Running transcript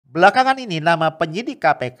Belakangan ini nama penyidik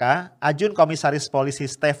KPK, Ajun Komisaris Polisi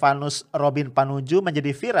Stefanus Robin Panuju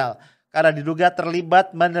menjadi viral karena diduga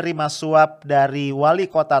terlibat menerima suap dari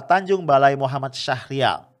Wali Kota Tanjung Balai Muhammad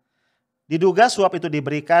Syahrial. Diduga suap itu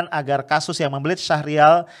diberikan agar kasus yang membelit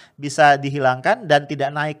Syahrial bisa dihilangkan dan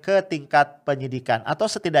tidak naik ke tingkat penyidikan atau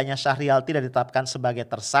setidaknya Syahrial tidak ditetapkan sebagai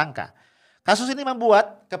tersangka. Kasus ini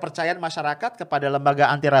membuat kepercayaan masyarakat kepada lembaga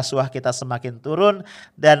anti rasuah kita semakin turun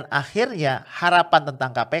dan akhirnya harapan tentang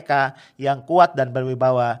KPK yang kuat dan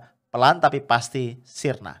berwibawa pelan tapi pasti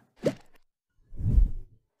sirna.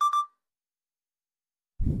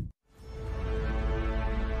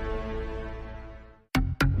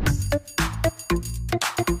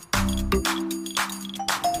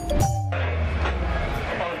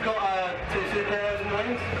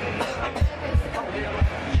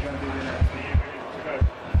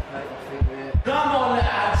 Come on,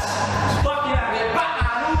 lads. Fuck it out of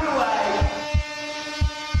Batman all the way.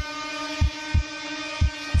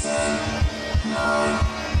 10, 9,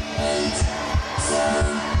 8, 7,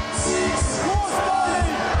 6, 5,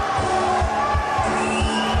 4,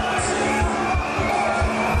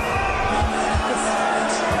 3,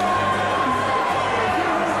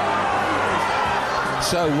 2, 1.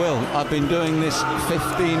 So Will, I've been doing this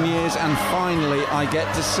 15 years and finally I get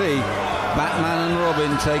to see Batman and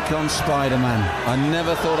Robin take on Spider-Man. I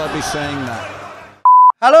never thought I'd be saying that.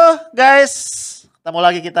 Halo guys, ketemu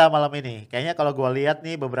lagi kita malam ini. Kayaknya kalau gue lihat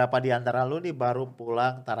nih beberapa di antara lu nih baru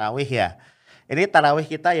pulang tarawih ya. Ini tarawih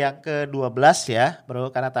kita yang ke-12 ya bro,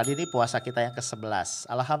 karena tadi nih puasa kita yang ke-11.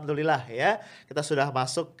 Alhamdulillah ya, kita sudah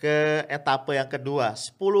masuk ke etape yang kedua,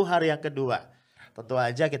 10 hari yang kedua. Tentu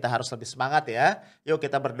aja kita harus lebih semangat ya. Yuk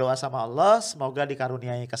kita berdoa sama Allah, semoga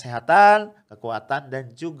dikaruniai kesehatan, kekuatan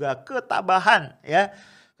dan juga ketabahan ya.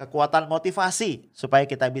 Kekuatan motivasi supaya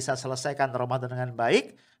kita bisa selesaikan Ramadan dengan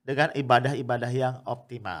baik dengan ibadah-ibadah yang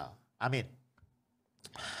optimal. Amin.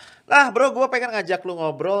 Nah bro, gue pengen ngajak lu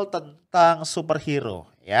ngobrol tentang superhero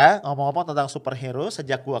ya. Ngomong-ngomong tentang superhero,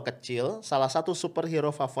 sejak gue kecil salah satu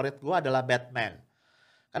superhero favorit gue adalah Batman.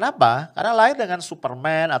 Kenapa? Karena lain dengan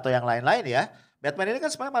Superman atau yang lain-lain ya. Batman ini kan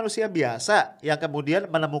sebenarnya manusia biasa yang kemudian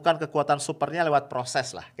menemukan kekuatan supernya lewat proses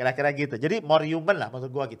lah. Kira-kira gitu. Jadi more human lah menurut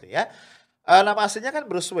gua gitu ya. Nama aslinya kan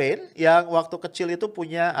Bruce Wayne yang waktu kecil itu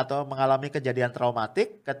punya atau mengalami kejadian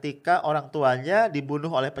traumatik ketika orang tuanya dibunuh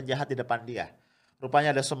oleh penjahat di depan dia. Rupanya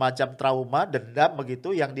ada semacam trauma, dendam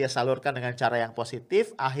begitu yang dia salurkan dengan cara yang positif.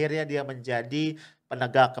 Akhirnya dia menjadi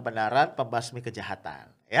penegak kebenaran, pembasmi kejahatan.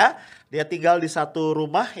 Ya, dia tinggal di satu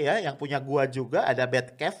rumah ya yang punya gua juga, ada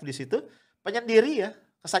Batcave di situ. Penyendiri ya,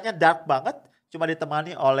 kesannya dark banget, cuma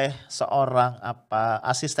ditemani oleh seorang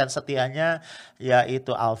asisten setianya yaitu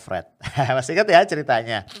Alfred. Masih ingat ya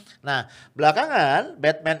ceritanya. Nah, belakangan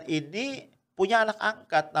Batman ini punya anak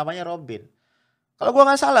angkat namanya Robin. Kalau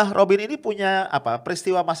gua nggak salah, Robin ini punya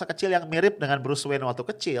peristiwa masa kecil yang mirip dengan Bruce Wayne waktu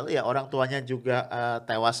kecil. Ya orang tuanya juga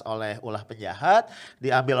tewas oleh ulah penjahat,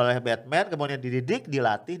 diambil oleh Batman, kemudian dididik,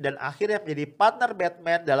 dilatih, dan akhirnya menjadi partner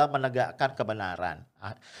Batman dalam menegakkan kebenaran.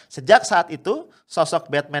 Sejak saat itu,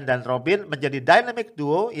 sosok Batman dan Robin menjadi dynamic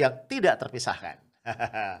duo yang tidak terpisahkan.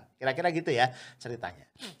 Kira-kira gitu ya ceritanya.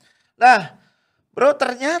 Nah, bro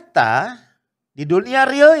ternyata di dunia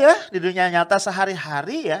real ya, di dunia nyata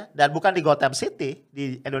sehari-hari ya, dan bukan di Gotham City,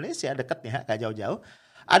 di Indonesia deketnya, gak jauh-jauh.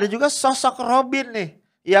 Ada juga sosok Robin nih,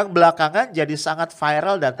 yang belakangan jadi sangat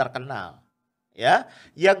viral dan terkenal. Ya,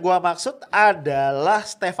 yang gua maksud adalah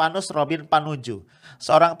Stefanus Robin Panuju,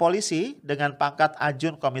 seorang polisi dengan pangkat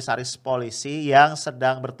Ajun Komisaris Polisi yang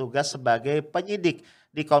sedang bertugas sebagai penyidik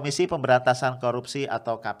di Komisi Pemberantasan Korupsi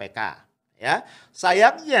atau KPK. Ya,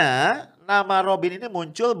 sayangnya nama Robin ini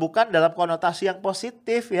muncul bukan dalam konotasi yang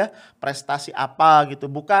positif ya, prestasi apa gitu,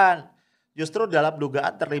 bukan. Justru dalam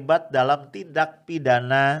dugaan terlibat dalam tindak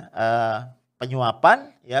pidana penyuapan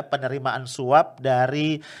ya, penerimaan suap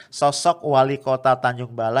dari sosok wali kota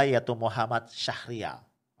Tanjung Balai yaitu Muhammad Syahrial.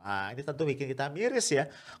 Nah, ini tentu bikin kita miris ya.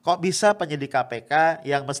 Kok bisa penyidik KPK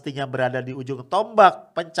yang mestinya berada di ujung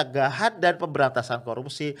tombak pencegahan dan pemberantasan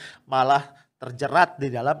korupsi malah terjerat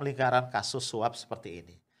di dalam lingkaran kasus suap seperti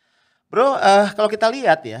ini. Bro, kalau kita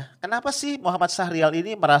lihat ya, kenapa sih Muhammad Syahrial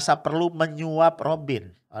ini merasa perlu menyuap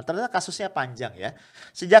Robin? Ternyata kasusnya panjang ya.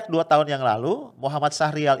 Sejak 2 tahun yang lalu, Muhammad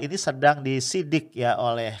Syahrial ini sedang disidik ya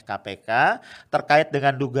oleh KPK terkait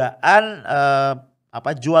dengan dugaan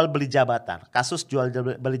jual beli jabatan. Kasus jual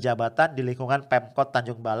beli jabatan di lingkungan Pemkot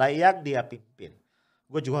Tanjung Balai yang dia pimpin.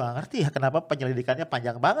 Gue juga gak ngerti ya kenapa penyelidikannya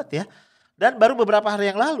panjang banget ya. Dan baru beberapa hari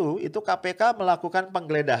yang lalu itu KPK melakukan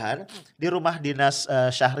penggeledahan di rumah dinas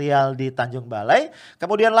Syahrial di Tanjung Balai.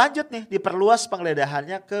 Kemudian lanjut nih diperluas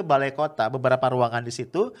penggeledahannya ke Balai Kota. Beberapa ruangan di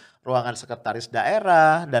situ, ruangan sekretaris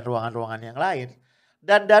daerah dan ruangan-ruangan yang lain.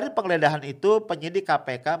 Dan dari penggeledahan itu penyidik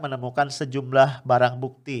KPK menemukan sejumlah barang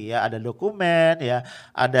bukti ya, ada dokumen ya,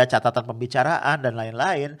 ada catatan pembicaraan dan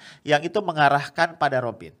lain-lain yang itu mengarahkan pada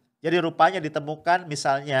Robin. Jadi rupanya ditemukan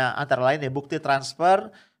misalnya antara lain ya bukti transfer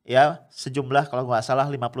ya sejumlah kalau nggak salah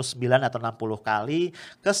 59 atau 60 kali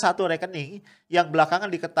ke satu rekening yang belakangan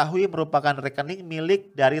diketahui merupakan rekening milik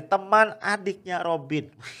dari teman adiknya Robin.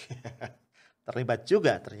 Terlibat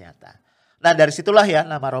juga ternyata. Nah dari situlah ya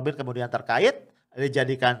nama Robin kemudian terkait,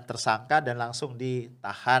 dijadikan tersangka dan langsung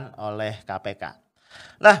ditahan oleh KPK.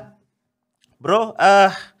 Nah bro,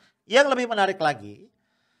 yang lebih menarik lagi,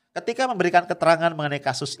 ketika memberikan keterangan mengenai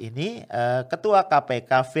kasus ini, Ketua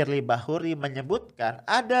KPK Firly Bahuri menyebutkan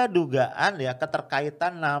ada dugaan ya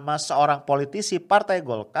keterkaitan nama seorang politisi Partai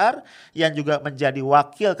Golkar yang juga menjadi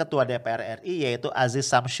wakil Ketua DPR RI yaitu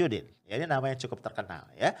Aziz Samsudin. Ya, ini namanya cukup terkenal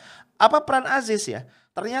ya. Apa peran Aziz ya?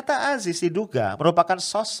 Ternyata Aziz diduga merupakan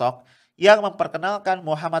sosok yang memperkenalkan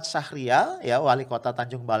Muhammad Syahrial ya wali kota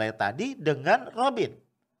Tanjung Balai tadi dengan Robin.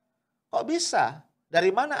 Kok bisa?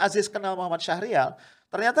 Dari mana Aziz kenal Muhammad Syahrial?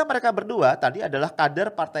 Ternyata mereka berdua tadi adalah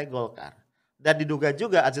kader Partai Golkar. Dan diduga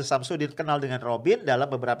juga Aziz Samsudin kenal dengan Robin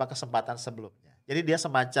dalam beberapa kesempatan sebelumnya. Jadi dia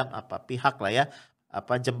semacam pihak lah ya,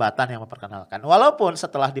 jembatan yang memperkenalkan. Walaupun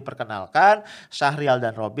setelah diperkenalkan Syahrial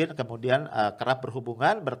dan Robin kemudian kerap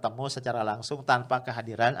berhubungan, bertemu secara langsung tanpa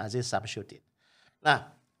kehadiran Aziz Samsudin.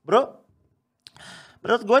 Nah bro,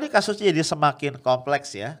 menurut gue nih kasusnya jadi semakin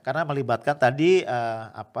kompleks ya. Karena melibatkan tadi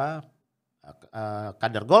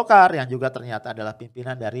kader Golkar yang juga ternyata adalah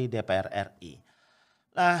pimpinan dari DPR RI.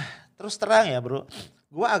 Nah terus terang ya bro,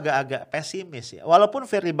 gue agak-agak pesimis ya. Walaupun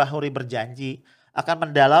Firly Bahuri berjanji akan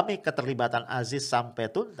mendalami keterlibatan Aziz sampai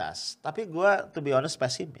tuntas. Tapi gue to be honest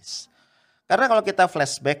pesimis. Karena kalau kita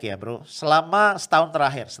flashback ya bro, selama setahun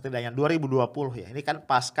terakhir setidaknya 2020 ya. Ini kan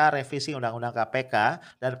pasca revisi Undang-Undang KPK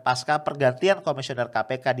dan pasca pergantian komisioner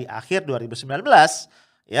KPK di akhir 2019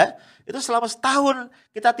 ya. Itu selama setahun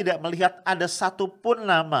kita tidak melihat ada satupun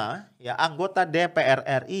nama ya anggota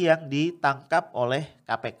DPR RI yang ditangkap oleh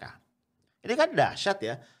KPK. Ini kan dahsyat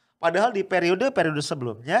ya. Padahal di periode-periode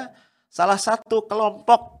sebelumnya salah satu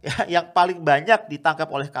kelompok ya, yang paling banyak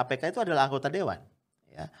ditangkap oleh KPK itu adalah anggota dewan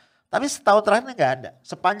ya. Tapi setahun terakhir nggak ada.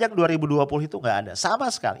 Sepanjang 2020 itu nggak ada. Sama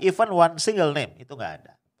sekali. Even one single name itu nggak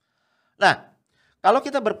ada. Nah kalau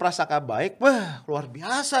kita berprasangka baik, wah luar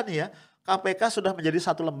biasa nih ya. KPK sudah menjadi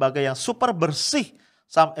satu lembaga yang super bersih.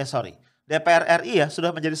 DPR RI ya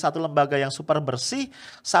sudah menjadi satu lembaga yang super bersih.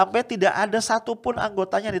 Sampai tidak ada satupun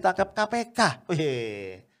anggotanya ditangkap KPK.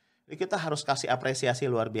 Wih, ini kita harus kasih apresiasi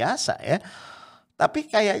luar biasa ya. Tapi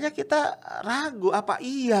kayaknya kita ragu apa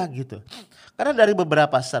iya gitu. Karena dari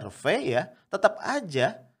beberapa survei ya tetap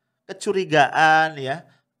aja kecurigaan ya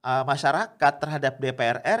masyarakat terhadap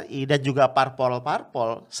DPR RI dan juga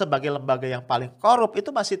parpol-parpol sebagai lembaga yang paling korup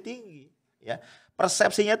itu masih tinggi ya.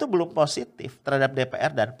 Persepsinya itu belum positif terhadap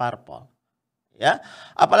DPR dan parpol. Ya.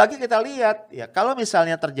 Apalagi kita lihat ya kalau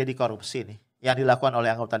misalnya terjadi korupsi nih yang dilakukan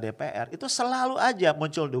oleh anggota DPR itu selalu aja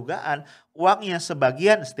muncul dugaan uangnya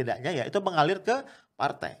sebagian setidaknya ya itu mengalir ke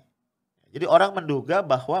partai. Jadi orang menduga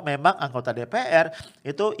bahwa memang anggota DPR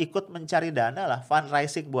itu ikut mencari dana lah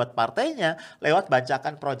fundraising buat partainya lewat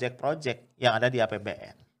bancakan proyek-proyek yang ada di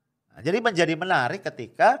APBN. Nah, jadi menjadi menarik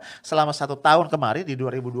ketika selama 1 tahun kemarin di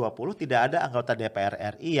 2020 tidak ada anggota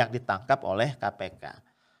DPR RI yang ditangkap oleh KPK.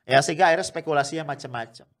 Ya sehingga akhirnya spekulasinya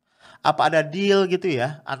macam-macam. Apa ada deal gitu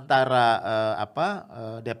ya antara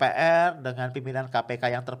DPR dengan pimpinan KPK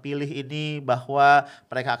yang terpilih ini bahwa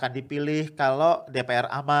mereka akan dipilih kalau DPR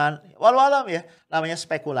aman. Walau alam ya namanya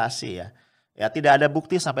spekulasi ya. Ya tidak ada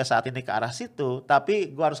bukti sampai saat ini ke arah situ.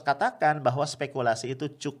 Tapi gua harus katakan bahwa spekulasi itu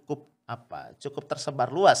cukup tersebar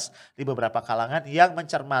luas di beberapa kalangan yang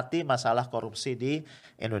mencermati masalah korupsi di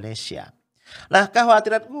Indonesia. Nah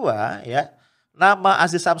kekhawatiran gua ya. Nama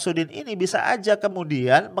Aziz Samsudin ini bisa aja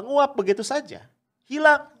kemudian menguap begitu saja.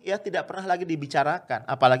 Hilang ya tidak pernah lagi dibicarakan.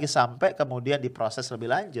 Apalagi sampai kemudian diproses lebih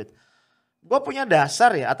lanjut. Gue punya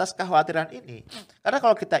dasar ya atas kekhawatiran ini. Karena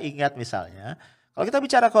kalau kita ingat misalnya. Kalau kita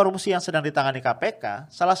bicara korupsi yang sedang ditangani KPK.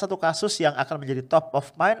 Salah satu kasus yang akan menjadi top of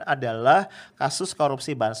mind adalah kasus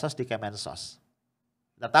korupsi bansos di Kemensos.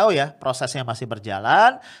 Kita tahu ya prosesnya masih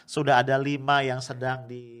berjalan. Sudah ada 5 yang sedang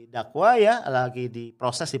didakwa ya. Lagi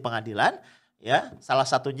diproses di pengadilan. Ya, salah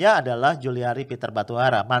satunya adalah Juliari Peter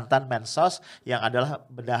Batuara, mantan Mensos yang adalah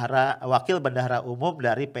wakil bendahara umum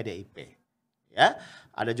dari PDIP. Ya,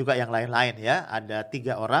 ada juga yang lain-lain ya. Ada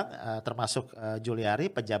 3 orang termasuk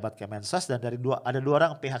Juliari, pejabat Kemensos, dan ada 2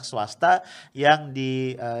 orang pihak swasta yang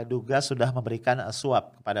diduga sudah memberikan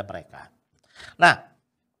suap kepada mereka. Nah,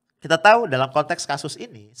 kita tahu dalam konteks kasus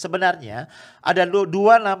ini sebenarnya ada 2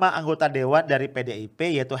 nama anggota dewan dari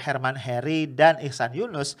PDIP, yaitu Herman Heri dan Ihsan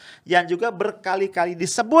Yunus, yang juga berkali-kali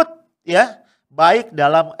disebut ya, baik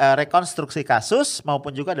dalam rekonstruksi kasus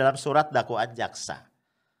maupun juga dalam surat dakwaan jaksa.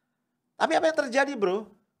 Tapi apa yang terjadi, bro?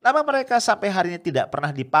 Nama mereka sampai hari ini tidak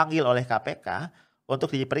pernah dipanggil oleh KPK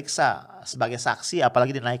untuk diperiksa sebagai saksi,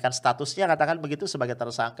 apalagi dinaikkan statusnya, katakan begitu, sebagai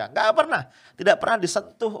tersangka. Nggak pernah, tidak pernah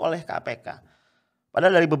disentuh oleh KPK.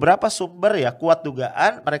 Padahal dari beberapa sumber ya, kuat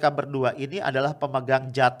dugaan mereka berdua ini adalah pemegang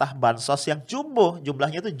jatah bansos yang jumbo,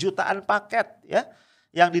 jumlahnya itu jutaan paket ya.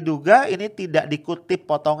 Yang diduga ini tidak dikutip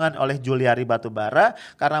potongan oleh Juliari Batubara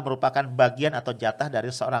karena merupakan bagian atau jatah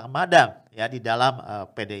dari seorang madam ya di dalam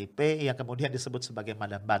PDIP yang kemudian disebut sebagai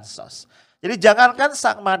madam bansos. Jadi jangankan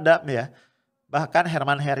sang madam ya, bahkan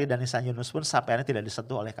Herman Heri dan Ihsan Yunus pun sampai ini tidak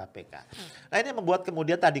disentuh oleh KPK. Nah, ini membuat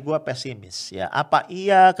kemudian tadi gue pesimis ya. Apa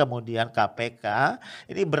iya kemudian KPK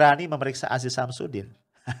ini berani memeriksa Aziz Samsudin?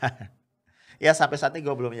 Ya sampai saat ini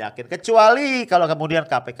gue belum yakin. Kecuali kalau kemudian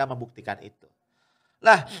KPK membuktikan itu.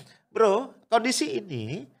 Nah bro, kondisi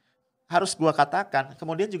ini harus gue katakan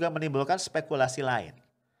kemudian juga menimbulkan spekulasi lain.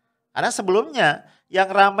 Karena sebelumnya yang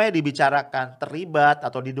ramai dibicarakan terlibat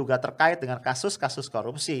atau diduga terkait dengan kasus-kasus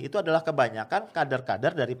korupsi itu adalah kebanyakan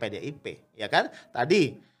kader-kader dari PDIP, ya kan?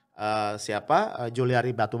 Tadi Juliari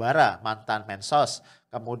Batubara, mantan Mensos,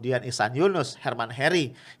 kemudian Ihsan Yunus, Herman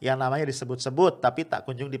Heri yang namanya disebut-sebut tapi tak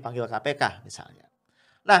kunjung dipanggil KPK misalnya.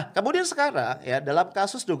 Nah, kemudian sekarang ya dalam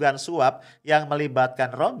kasus dugaan suap yang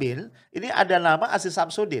melibatkan Robin, ini ada nama Aziz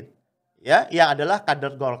Samsudin ya yang adalah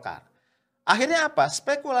kader Golkar. Akhirnya apa?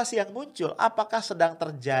 Spekulasi yang muncul, apakah sedang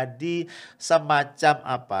terjadi semacam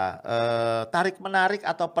tarik menarik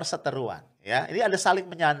atau perseteruan? Ya, ini ada saling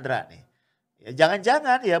menyandra nih. Ya,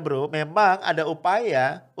 jangan-jangan ya bro, memang ada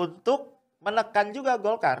upaya untuk menekan juga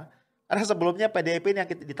Golkar. Karena sebelumnya PDIP ini yang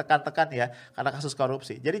ditekan-tekan ya karena kasus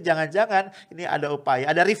korupsi. Jadi jangan-jangan ini ada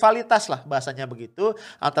upaya, ada rivalitas lah bahasanya begitu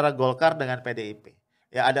antara Golkar dengan PDIP.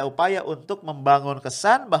 Ya ada upaya untuk membangun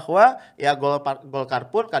kesan bahwa ya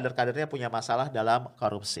Golkar pun kader-kadernya punya masalah dalam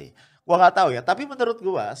korupsi. Gua nggak tahu ya, tapi menurut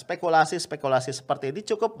gua spekulasi-spekulasi seperti ini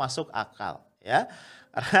cukup masuk akal ya.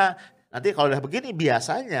 Karena nanti kalau udah begini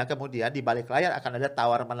biasanya kemudian di balik layar akan ada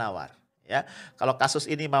tawar-menawar ya. Kalau kasus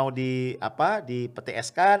ini mau di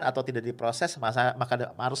PTS-kan atau tidak diproses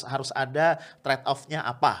maka harus ada trade off-nya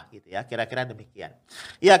apa gitu ya. Kira-kira demikian.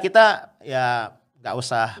 Ya kita ya nggak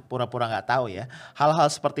usah pura-pura nggak tahu ya. Hal-hal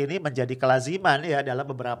seperti ini menjadi kelaziman ya dalam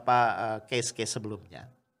beberapa case-case sebelumnya.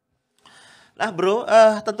 Nah bro,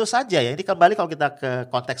 tentu saja ya ini kembali kalau kita ke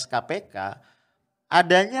konteks KPK,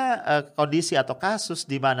 adanya kondisi atau kasus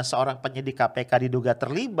di mana seorang penyidik KPK diduga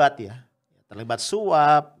terlibat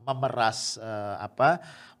suap, memeras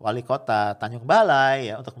wali kota Tanjung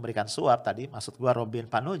Balai ya untuk memberikan suap tadi, maksud gua Robin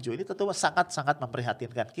Panuju, ini tentu sangat-sangat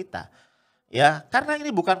memprihatinkan kita. Ya, karena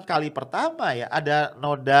ini bukan kali pertama ya, ada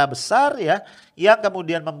noda besar ya yang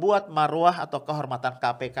kemudian membuat marwah atau kehormatan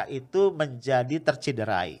KPK itu menjadi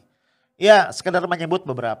tercederai. Ya, sekedar menyebut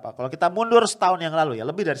beberapa. Kalau kita mundur setahun yang lalu ya,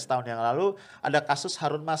 lebih dari setahun yang lalu ada kasus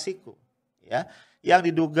Harun Masiku ya yang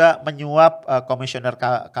diduga menyuap komisioner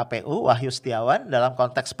KPU Wahyu Setiawan dalam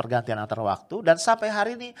konteks pergantian antar waktu, dan sampai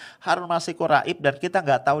hari ini Harun Masiku raib dan kita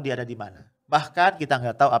nggak tahu dia ada di mana. Bahkan kita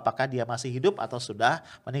nggak tahu apakah dia masih hidup atau sudah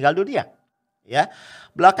meninggal dunia. Ya,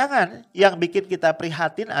 belakangan yang bikin kita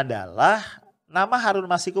prihatin adalah nama Harun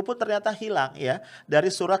Masiku pun ternyata hilang ya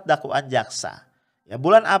dari surat dakwaan jaksa. Ya,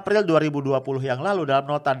 bulan April 2020 yang lalu dalam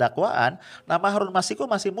nota dakwaan, nama Harun Masiku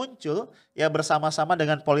masih muncul ya bersama-sama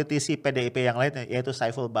dengan politisi PDIP yang lain yaitu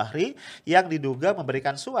Saiful Bahri yang diduga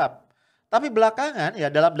memberikan suap. Tapi belakangan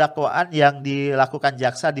ya dalam dakwaan yang dilakukan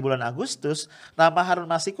jaksa di bulan Agustus, nama Harun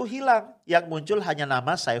Masiku hilang, yang muncul hanya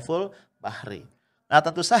nama Saiful Bahri. Nah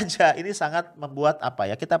tentu saja ini sangat membuat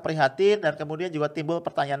kita prihatin dan kemudian juga timbul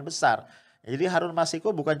pertanyaan besar. Jadi Harun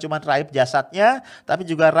Masiku bukan cuma raib jasadnya, tapi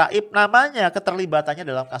juga raib namanya, keterlibatannya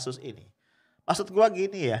dalam kasus ini. Maksud gua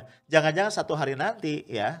gini ya, jangan-jangan satu hari nanti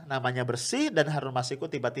ya namanya bersih dan Harun Masiku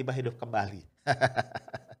tiba-tiba hidup kembali.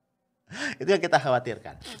 Itu yang kita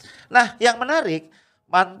khawatirkan. Nah yang menarik,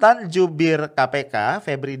 mantan jubir KPK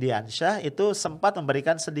Febri Diansyah itu sempat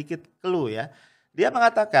memberikan sedikit clue ya. Dia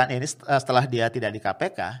mengatakan, ini setelah dia tidak di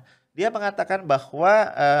KPK, dia mengatakan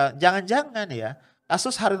bahwa jangan-jangan ya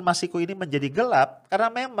kasus Harun Masiku ini menjadi gelap karena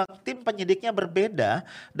memang tim penyidiknya berbeda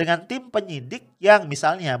dengan tim penyidik yang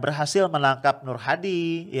misalnya berhasil menangkap Nur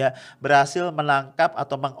Hadi, ya, berhasil menangkap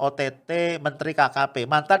atau meng-OTT Menteri KKP,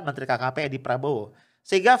 mantan Menteri KKP Edi Prabowo.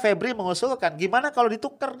 Sehingga Febri mengusulkan gimana kalau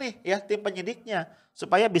ditukar nih ya tim penyidiknya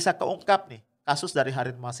supaya bisa keungkap nih kasus dari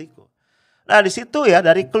Harun Masiku. Nah di situ ya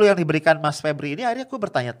dari clue yang diberikan Mas Febri ini akhirnya aku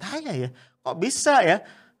bertanya-tanya ya kok bisa ya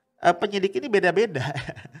penyidik ini beda-beda.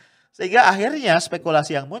 Sehingga akhirnya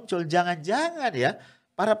spekulasi yang muncul jangan-jangan ya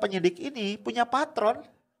para penyidik ini punya patron.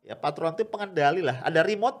 Ya patron itu pengendali lah, ada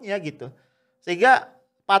remote-nya gitu. Sehingga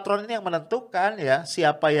patron ini yang menentukan ya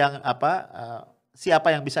siapa yang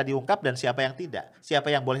siapa yang bisa diungkap dan siapa yang tidak. Siapa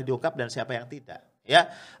yang boleh diungkap dan siapa yang tidak. Ya,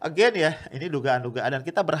 again ya, ini dugaan-dugaan dan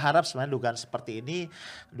kita berharap sebenarnya dugaan seperti ini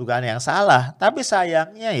dugaan yang salah. Tapi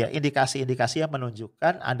sayangnya ya indikasi-indikasi yang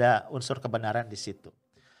menunjukkan ada unsur kebenaran di situ.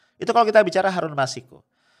 Itu kalau kita bicara Harun Masiku.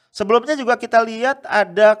 Sebelumnya juga kita lihat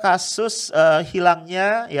ada kasus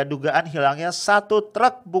hilangnya ya dugaan hilangnya 1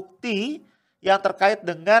 truk bukti yang terkait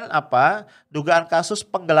dengan dugaan kasus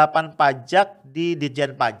penggelapan pajak di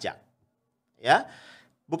Ditjen Pajak. Ya.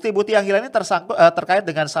 Bukti-bukti yang hilang ini terkait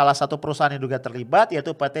dengan salah satu perusahaan yang juga terlibat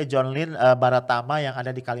yaitu PT John Lynn Baratama yang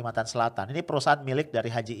ada di Kalimantan Selatan. Ini perusahaan milik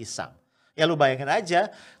dari Haji Isam. Ya lu bayangin aja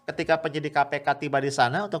ketika penyidik KPK tiba di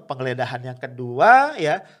sana untuk penggeledahan yang kedua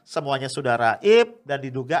ya semuanya sudah raib dan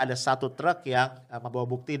diduga ada 1 truk yang membawa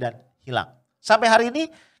bukti dan hilang. Sampai hari ini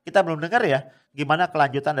kita belum dengar ya gimana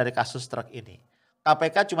kelanjutan dari kasus truk ini.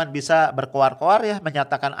 KPK cuma bisa berkoar-koar ya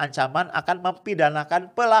menyatakan ancaman akan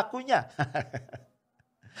mempidanakan pelakunya.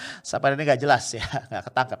 Sampai ini gak jelas ya, gak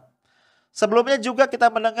ketangkep. Sebelumnya juga kita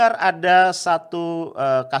mendengar ada satu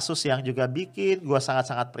kasus yang juga bikin gue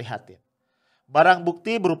sangat-sangat prihatin. Barang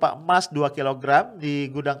bukti berupa emas 2 kg di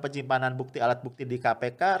gudang penyimpanan bukti alat bukti di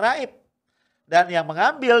KPK raib. Dan yang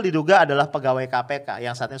mengambil diduga adalah pegawai KPK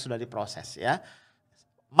yang saat ini sudah diproses ya.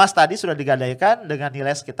 Emas tadi sudah digadaikan dengan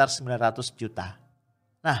nilai sekitar 900 juta.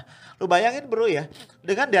 Nah, lu bayangin bro ya,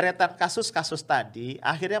 dengan deretan kasus-kasus tadi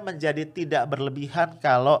akhirnya menjadi tidak berlebihan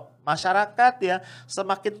kalau masyarakat ya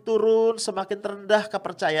semakin turun, semakin rendah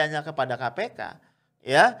kepercayaannya kepada KPK.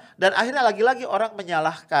 Ya, dan akhirnya lagi-lagi orang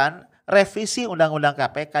menyalahkan revisi Undang-Undang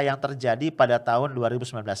KPK yang terjadi pada tahun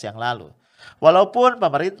 2019 yang lalu. Walaupun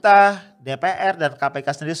pemerintah, DPR dan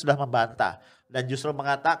KPK sendiri sudah membantah dan justru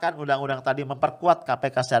mengatakan undang-undang tadi memperkuat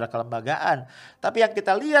KPK secara kelembagaan. Tapi yang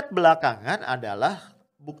kita lihat belakangan adalah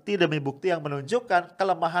bukti demi bukti yang menunjukkan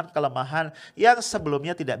kelemahan-kelemahan yang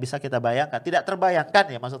sebelumnya tidak bisa kita bayangkan, tidak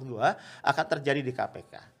terbayangkan ya maksud gua akan terjadi di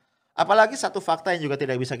KPK. Apalagi satu fakta yang juga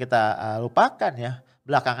tidak bisa kita lupakan ya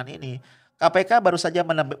belakangan ini. KPK baru saja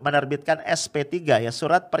menerbitkan SP3 ya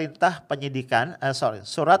surat perintah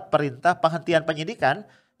penghentian penyidikan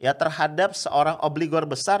ya terhadap seorang obligor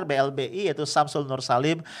besar BLBI yaitu Samsul Nur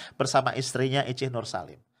Salim bersama istrinya Icih Nur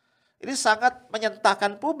Salim. Ini sangat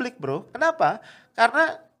menyentakkan publik bro. Kenapa?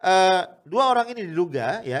 Karena 2 orang ini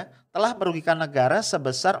diduga ya telah merugikan negara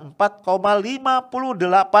sebesar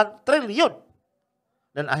 4,58 triliun.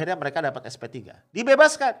 Dan akhirnya mereka dapat SP3.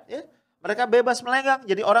 Dibebaskan ya. Mereka bebas melenggang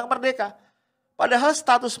jadi orang merdeka. Padahal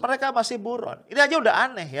status mereka masih buron. Ini aja udah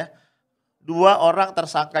aneh ya. 2 orang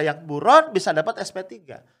tersangka yang buron bisa dapat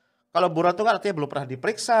SP3. Kalau buron itu kan artinya belum pernah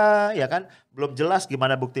diperiksa, ya kan, belum jelas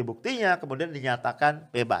gimana bukti-buktinya, kemudian dinyatakan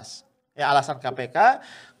bebas. Ya alasan KPK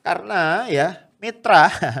karena ya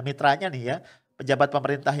mitranya nih ya, pejabat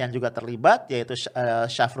pemerintah yang juga terlibat yaitu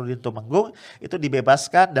Syafruddin Tumenggung itu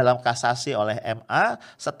dibebaskan dalam kasasi oleh MA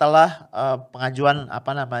setelah pengajuan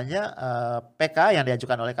PK yang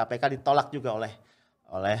diajukan oleh KPK ditolak juga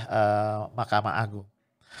oleh Mahkamah Agung.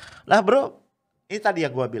 Lah bro, ini tadi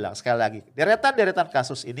yang gue bilang sekali lagi, deretan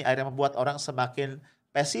kasus ini akhirnya membuat orang semakin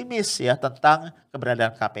pesimis ya tentang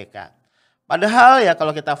keberadaan KPK. Padahal ya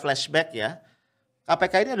kalau kita flashback ya,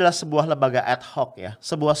 KPK ini adalah sebuah lembaga ad hoc ya,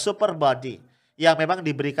 sebuah super body yang memang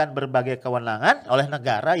diberikan berbagai kewenangan oleh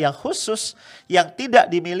negara yang khusus yang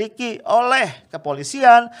tidak dimiliki oleh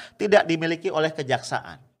kepolisian, tidak dimiliki oleh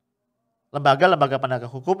kejaksaan. Lembaga-lembaga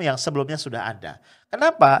penegak hukum yang sebelumnya sudah ada.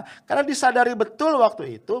 Kenapa? Karena disadari betul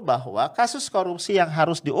waktu itu bahwa kasus korupsi yang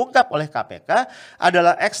harus diungkap oleh KPK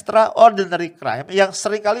adalah extraordinary crime yang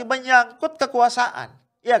seringkali menyangkut kekuasaan.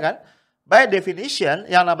 Iya kan? By definition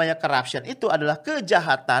yang namanya corruption itu adalah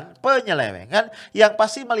kejahatan, penyelewengan yang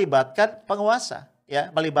pasti melibatkan penguasa. Ya,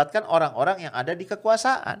 melibatkan orang-orang yang ada di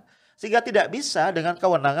kekuasaan. Sehingga tidak bisa dengan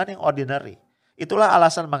kewenangan yang ordinary. Itulah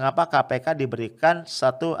alasan mengapa KPK diberikan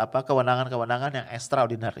satu kewenangan-kewenangan yang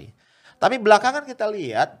extraordinary. Tapi belakangan kita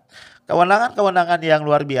lihat kewenangan-kewenangan yang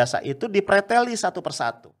luar biasa itu dipreteli satu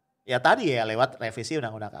persatu. Ya tadi ya lewat revisi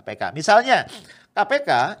Undang-Undang KPK. Misalnya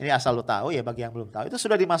KPK, ini asal lu tahu ya bagi yang belum tahu, itu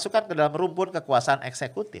sudah dimasukkan ke dalam rumpun kekuasaan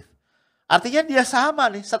eksekutif. Artinya dia sama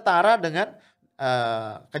nih, setara dengan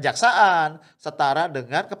kejaksaan, setara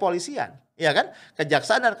dengan kepolisian. Ya kan?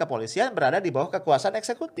 Kejaksaan dan kepolisian berada di bawah kekuasaan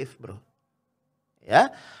eksekutif, bro.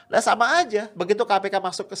 Ya, nah sama aja. Begitu KPK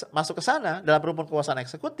masuk ke sana dalam rumpun kekuasaan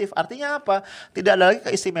eksekutif, artinya apa? Tidak ada lagi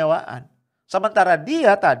keistimewaan. Sementara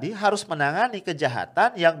dia tadi harus menangani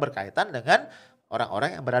kejahatan yang berkaitan dengan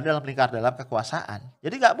orang-orang yang berada dalam lingkar dalam kekuasaan.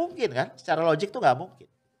 Jadi nggak mungkin kan? Secara logik tuh nggak mungkin.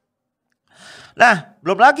 Nah,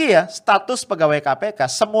 belum lagi ya status pegawai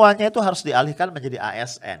KPK semuanya itu harus dialihkan menjadi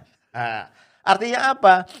ASN. Nah, artinya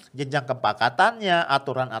apa? Jenjang kepangkatannya,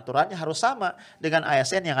 aturan-aturannya harus sama dengan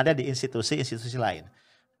ASN yang ada di institusi-institusi lain.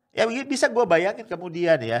 Ya bisa gue bayangin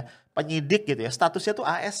kemudian ya penyidik gitu ya statusnya tuh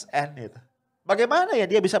ASN gitu. Bagaimana ya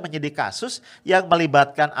dia bisa menyidik kasus yang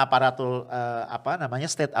melibatkan aparatur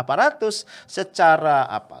state aparatus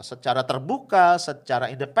secara terbuka,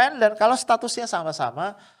 secara independen kalau statusnya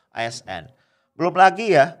sama-sama ASN. Belum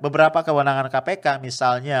lagi ya beberapa kewenangan KPK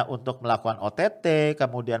misalnya untuk melakukan OTT,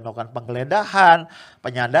 kemudian melakukan penggeledahan,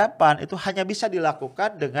 penyadapan itu hanya bisa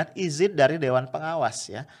dilakukan dengan izin dari Dewan Pengawas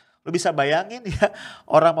ya. Lu bisa bayangin ya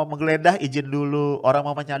orang mau menggeledah izin dulu, orang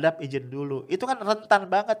mau menyadap izin dulu. Itu kan rentan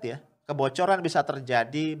banget ya. Kebocoran bisa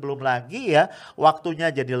terjadi, belum lagi ya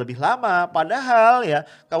waktunya jadi lebih lama. Padahal ya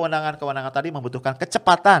kewenangan-kewenangan tadi membutuhkan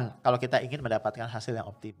kecepatan kalau kita ingin mendapatkan hasil yang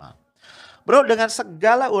optimal. Bro, dengan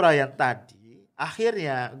segala uraian tadi,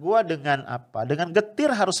 akhirnya gue dengan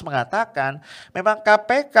getir harus mengatakan memang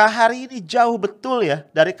KPK hari ini jauh betul ya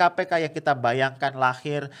dari KPK yang kita bayangkan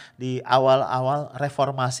lahir di awal-awal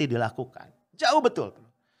reformasi dilakukan. Jauh betul.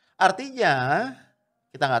 Artinya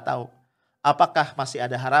kita nggak tahu apakah masih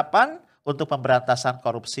ada harapan untuk pemberantasan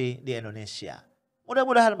korupsi di Indonesia.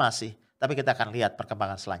 Mudah-mudahan masih, tapi kita akan lihat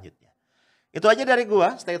perkembangan selanjutnya. Itu aja dari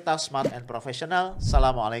gua, stay tough, smart and professional.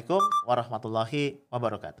 Assalamualaikum warahmatullahi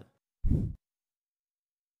wabarakatuh.